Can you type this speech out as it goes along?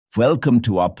Welcome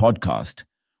to our podcast,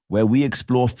 where we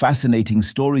explore fascinating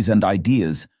stories and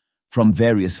ideas from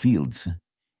various fields.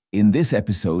 In this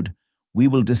episode, we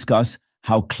will discuss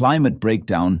how climate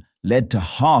breakdown led to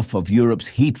half of Europe's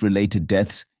heat-related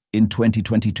deaths in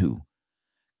 2022.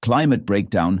 Climate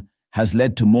breakdown has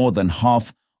led to more than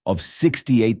half of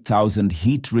 68,000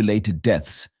 heat-related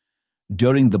deaths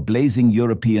during the blazing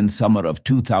European summer of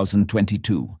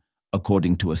 2022,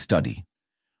 according to a study.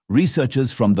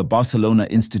 Researchers from the Barcelona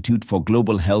Institute for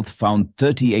Global Health found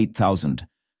 38,000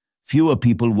 fewer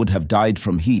people would have died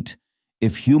from heat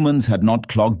if humans had not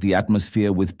clogged the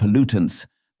atmosphere with pollutants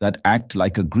that act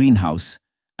like a greenhouse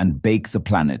and bake the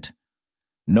planet.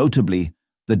 Notably,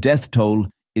 the death toll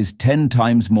is 10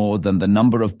 times more than the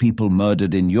number of people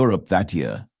murdered in Europe that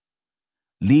year.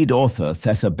 Lead author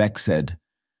Tessa Beck said,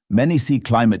 "Many see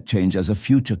climate change as a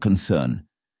future concern.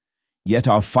 Yet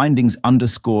our findings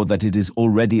underscore that it is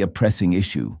already a pressing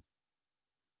issue.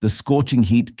 The scorching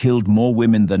heat killed more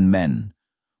women than men,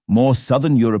 more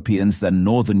Southern Europeans than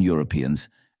Northern Europeans,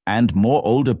 and more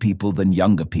older people than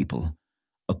younger people,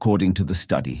 according to the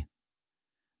study.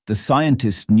 The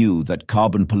scientists knew that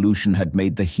carbon pollution had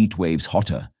made the heat waves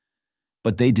hotter,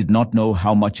 but they did not know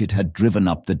how much it had driven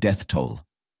up the death toll.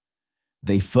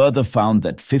 They further found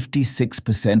that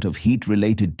 56% of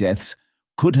heat-related deaths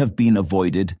could have been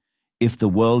avoided if the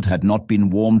world had not been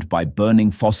warmed by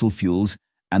burning fossil fuels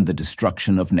and the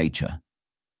destruction of nature.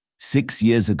 6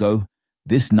 years ago,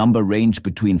 this number ranged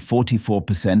between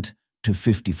 44% to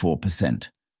 54%.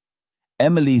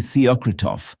 Emily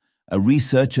Theokritoff, a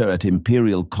researcher at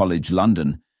Imperial College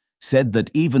London, said that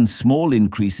even small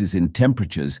increases in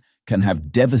temperatures can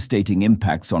have devastating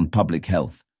impacts on public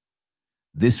health.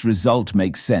 This result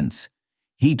makes sense.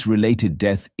 Heat-related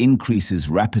death increases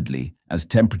rapidly as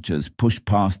temperatures push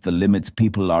past the limits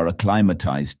people are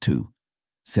acclimatized to,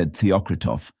 said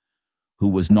Theokritoff, who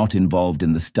was not involved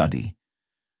in the study.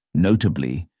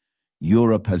 Notably,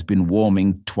 Europe has been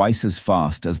warming twice as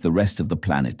fast as the rest of the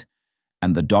planet,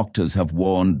 and the doctors have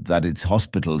warned that its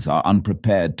hospitals are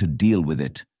unprepared to deal with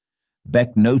it.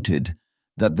 Beck noted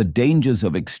that the dangers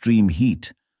of extreme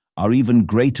heat are even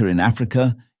greater in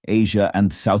Africa, Asia,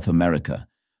 and South America,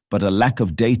 but a lack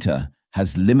of data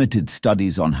has limited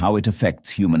studies on how it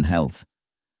affects human health.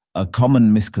 A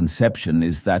common misconception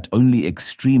is that only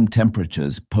extreme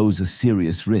temperatures pose a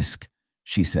serious risk,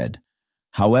 she said.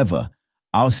 However,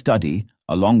 our study,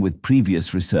 along with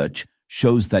previous research,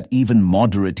 shows that even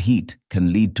moderate heat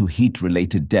can lead to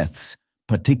heat-related deaths,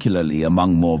 particularly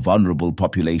among more vulnerable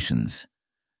populations.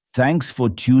 Thanks for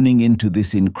tuning into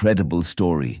this incredible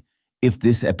story. If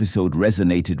this episode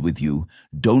resonated with you,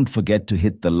 don't forget to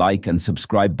hit the like and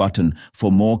subscribe button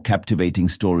for more captivating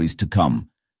stories to come.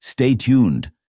 Stay tuned.